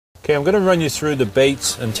Okay, I'm going to run you through the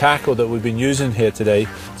baits and tackle that we've been using here today.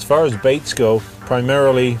 As far as baits go,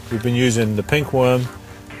 primarily we've been using the pink worm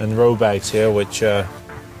and roe bags here, which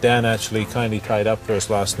Dan actually kindly tied up for us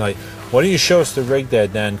last night. Why don't you show us the rig there,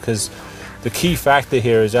 Dan? Because the key factor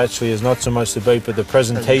here is not so much the bait, but the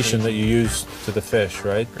presentation that you use to the fish,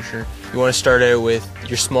 right? For sure. You want to start out with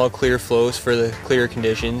your small clear flows for the clear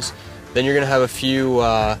conditions. Then you're going to have a few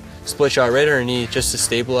split shot right underneath just to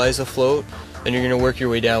stabilize the float. Then you're going to work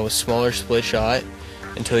your way down with smaller split shot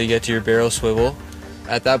until you get to your barrel swivel.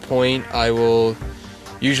 At that point, I will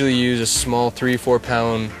usually use a small 3-4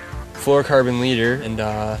 pound fluorocarbon leader and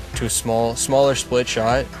to a smaller split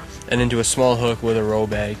shot and into a small hook with a roe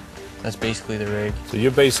bag. That's basically the rig. So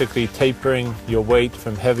you're basically tapering your weight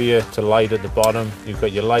from heavier to light at the bottom. You've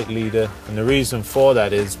got your light leader, and the reason for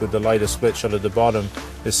that is with the lighter split shot at the bottom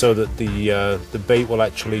is so that the bait will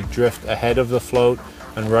actually drift ahead of the float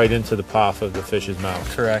and right into the path of the fish's mouth.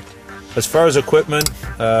 Correct. As far as equipment,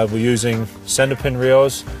 we're using center pin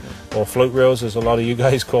reels, or float reels as a lot of you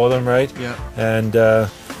guys call them, right? Yeah. And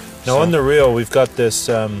now on the reel we've got this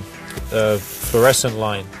fluorescent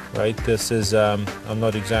line, right? This is, I'm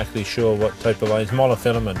not exactly sure what type of line, it's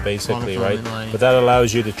monofilament basically, right? But that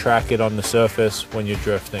allows you to track it on the surface when you're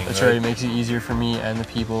drifting. That's right, it makes it easier for me and the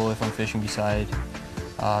people if I'm fishing beside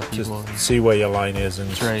people. Just see where your line is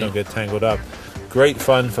and don't get tangled up. Great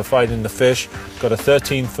fun for fighting the fish. Got a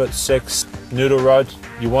 13'6" noodle rod.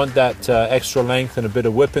 You want that extra length and a bit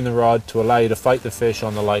of whip in the rod to allow you to fight the fish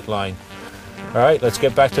on the light line. All right, let's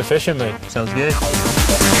get back to fishing, mate. Sounds good.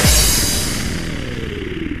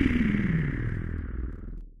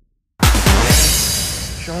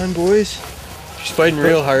 Shaun, boys, she's fighting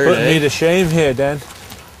real hard. Putting me to shame here, Dan.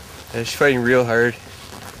 Yeah, she's fighting real hard.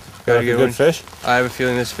 Got a good fish? I have a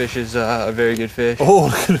feeling this fish is a very good fish.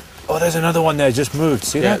 Oh, there's another one there, just moved.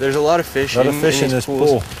 See that? Yeah, there's a lot of fish, in this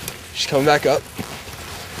pool. She's coming back up.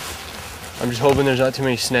 I'm just hoping there's not too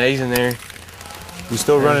many snags in there. You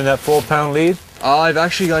still running that 4 pound lead? I've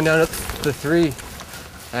actually gone down to 3,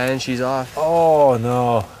 and she's off. Oh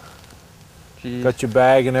no. Jeez. Got your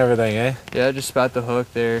bag and everything, eh? Yeah, just spat the hook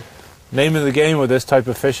there. Name of the game with this type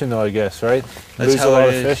of fishing though, I guess, right? That's how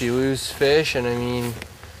it is. You lose fish, and I mean,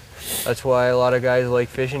 that's why a lot of guys like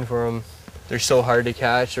fishing for them. They're so hard to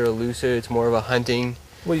catch, they're elusive, it's more of a hunting.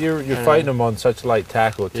 Well, you're fighting them on such light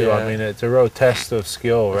tackle too. Yeah. I mean, it's a real test of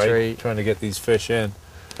skill, That's right? Trying to get these fish in.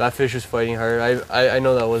 That fish was fighting hard. I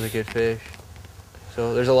know that was a good fish.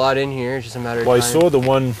 So there's a lot in here, it's just a matter of time. Well, I saw the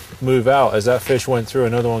one move out. As that fish went through,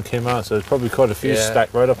 another one came out. So there's probably quite a few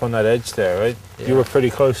stacked right up on that edge there, right? Yeah. You were pretty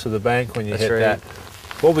close to the bank when you hit that.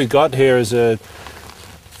 What we got here is you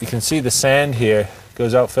can see the sand here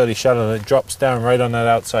goes out fairly shallow and it drops down right on that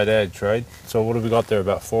outside edge, right? So what have we got there,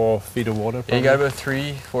 about 4 feet of water? Yeah, you got about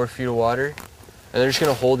 3-4 feet of water. And they're just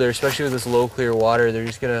gonna hold there, especially with this low clear water. They're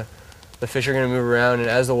just gonna, the fish are gonna move around, and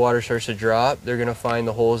as the water starts to drop, they're gonna find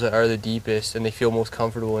the holes that are the deepest and they feel most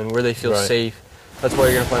comfortable in, where they feel safe. That's why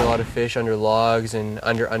you're gonna find a lot of fish under logs and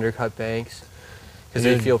under undercut banks, because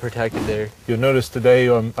they feel protected there. You'll notice today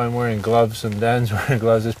I'm wearing gloves and Dan's wearing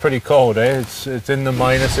gloves. It's pretty cold, eh? It's in the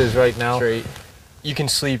minuses right now. That's right. You can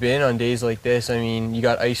sleep in on days like this. I mean, you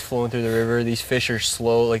got ice flowing through the river. These fish are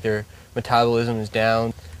slow, like their metabolism is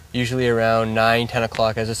down. Usually around 9-10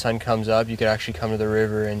 o'clock as the sun comes up, you could actually come to the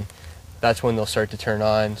river, and that's when they'll start to turn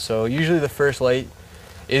on. So usually the first light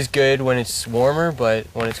is good when it's warmer, but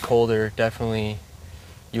when it's colder, definitely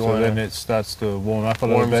you want to... So then it starts to warm up a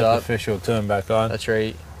little bit, the fish will turn back on. That's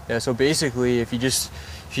right. Yeah, so basically if you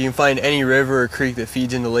can find any river or creek that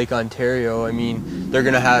feeds into Lake Ontario, I mean, they're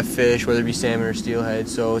going to have fish, whether it be salmon or steelhead.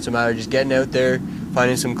 So it's a matter of just getting out there,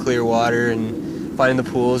 finding some clear water and finding the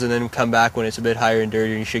pools, and then come back when it's a bit higher and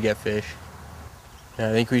dirtier and you should get fish. And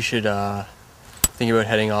I think we should think about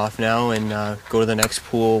heading off now and go to the next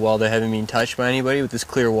pool while they haven't been touched by anybody. With this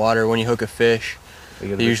clear water, when you hook a fish,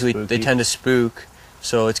 they tend to spook.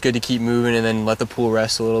 So it's good to keep moving and then let the pool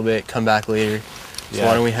rest a little bit, come back later. So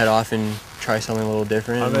why don't we head off and try something a little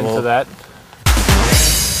different. I'm into that.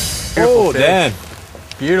 Oh, Dan.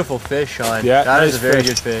 Beautiful fish, Shaun. Yeah, that is a very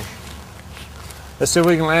good fish. Let's see if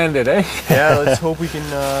we can land it, eh? Yeah, let's hope we can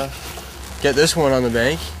get this one on the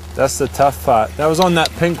bank. That's the tough part. That was on that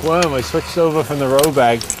pink worm. I switched over from the roe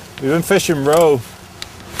bag. We've been fishing roe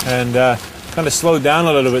and kind of slowed down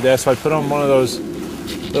a little bit there, so I put on one of those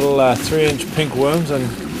little 3-inch pink worms and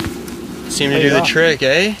seemed to do the trick,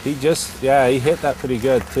 eh? He hit that pretty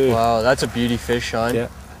good too. Wow, that's a beauty fish, Shaun. Yeah.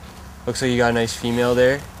 Looks like you got a nice female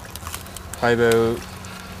there. Probably about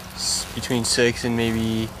between 6 and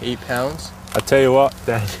maybe 8 pounds. I tell you what,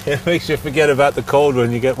 Dan, it makes you forget about the cold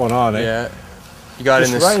when you get one on, eh? Yeah. You got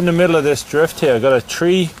just in this right in the middle of this drift here. I got a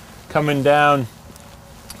tree coming down,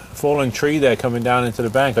 fallen tree there coming down into the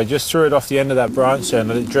bank. I just threw it off the end of that branch there and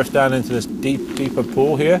let it drift down into this deeper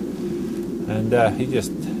pool here, and he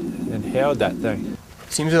just inhaled that thing.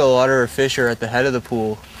 Seems like a lot of our fish are at the head of the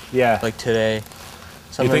pool. Yeah. Like today.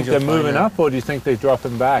 Do you think they're moving up, or do you think they're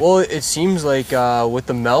dropping back? Well, it seems like with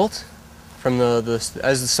the melt from as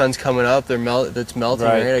the sun's coming up, it's melting,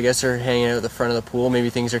 right? I guess they're hanging out at the front of the pool. Maybe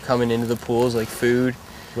things are coming into the pools like food.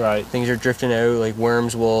 Right. Things are drifting out, like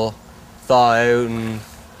worms will thaw out, and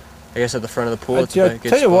I guess at the front of the pool it's a good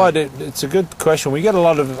tell you spot. what, it's a good question. We get a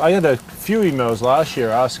lot of, I had a few emails last year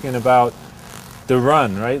asking about the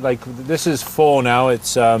run, right? Like, this is fall now,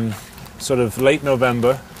 it's sort of late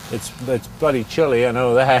November. It's bloody chilly, I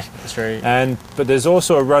know that. That's right. But there's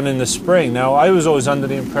also a run in the spring. Now, I was always under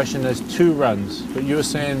the impression there's 2 runs, but you were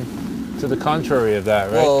saying to the contrary of that,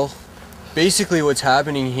 right? Well, basically what's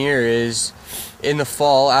happening here is in the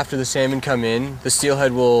fall, after the salmon come in, the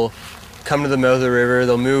steelhead will come to the mouth of the river,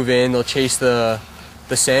 they'll move in, they'll chase the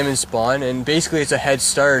salmon spawn, and basically it's a head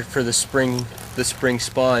start for the spring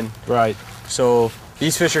spawn. Right. So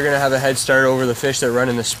these fish are going to have a head start over the fish that run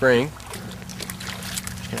in the spring.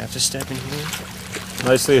 Gonna have to step in here.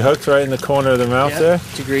 Nicely hooked right in the corner of the mouth there.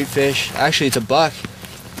 It's a great fish. Actually, it's a buck.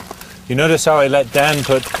 You notice how I let Dan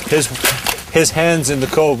put his hands in the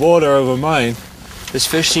cold water over mine. This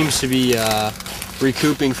fish seems to be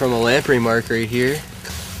recouping from a lamprey mark right here.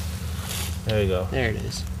 There you go. There it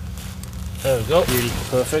is. There we go. Beauty.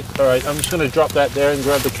 Perfect. All right, I'm just going to drop that there and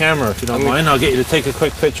grab the camera if you don't mind. I'll get you to take a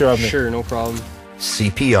quick picture of me. Sure, no problem.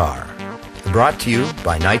 CPR. Brought to you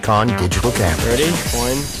by Nikon Digital Cameras. Ready?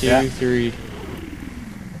 1, 2, 3.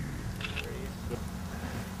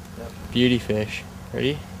 Beauty fish.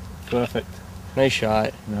 Ready? Perfect. Nice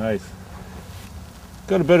shot. Nice.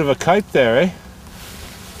 Got a bit of a kipe there, eh?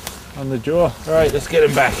 On the jaw. All right, let's get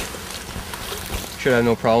him back. Should have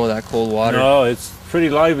no problem with that cold water. No, it's pretty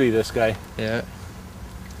lively, this guy. Yeah.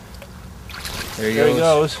 There he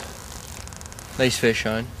goes. Nice fish,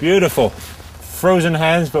 Shaun. Beautiful. Frozen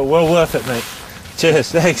hands, but well worth it, mate.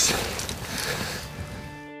 Cheers, thanks.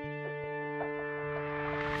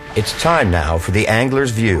 It's time now for the Angler's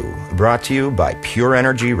View, brought to you by Pure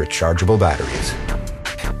Energy Rechargeable Batteries.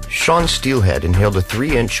 Shaun Steelhead inhaled a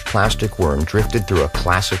 3-inch plastic worm drifted through a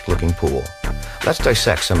classic-looking pool. Let's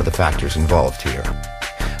dissect some of the factors involved here.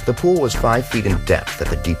 The pool was 5 feet in depth at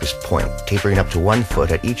the deepest point, tapering up to 1 foot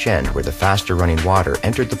at each end where the faster running water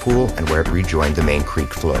entered the pool and where it rejoined the main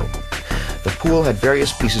creek flow. The pool had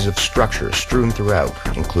various pieces of structure strewn throughout,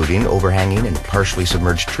 including overhanging and partially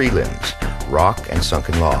submerged tree limbs, rock and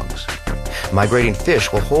sunken logs. Migrating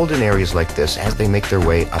fish will hold in areas like this as they make their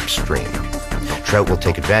way upstream. Trout will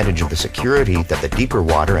take advantage of the security that the deeper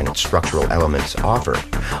water and its structural elements offer,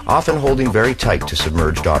 often holding very tight to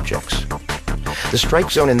submerged objects. The strike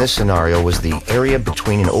zone in this scenario was the area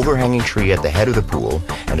between an overhanging tree at the head of the pool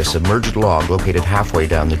and a submerged log located halfway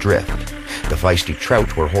down the drift. The feisty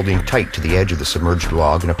trout were holding tight to the edge of the submerged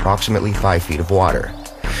log in approximately 5 feet of water.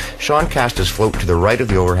 Shaun cast his float to the right of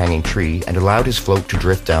the overhanging tree and allowed his float to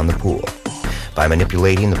drift down the pool. By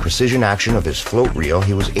manipulating the precision action of his float reel,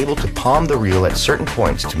 he was able to palm the reel at certain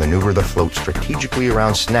points to maneuver the float strategically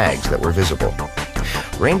around snags that were visible.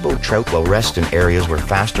 Rainbow trout will rest in areas where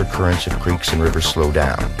faster currents of creeks and rivers slow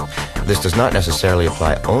down. This does not necessarily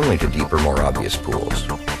apply only to deeper, more obvious pools.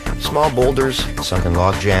 Small boulders, sunken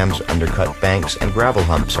log jams, undercut banks, and gravel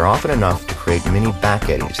humps are often enough to create mini back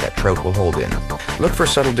eddies that trout will hold in. Look for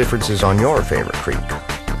subtle differences on your favorite creek.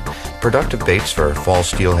 Productive baits for fall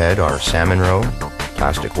steelhead are salmon roe,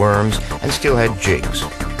 plastic worms, and steelhead jigs.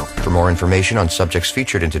 For more information on subjects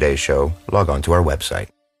featured in today's show, log on to our website.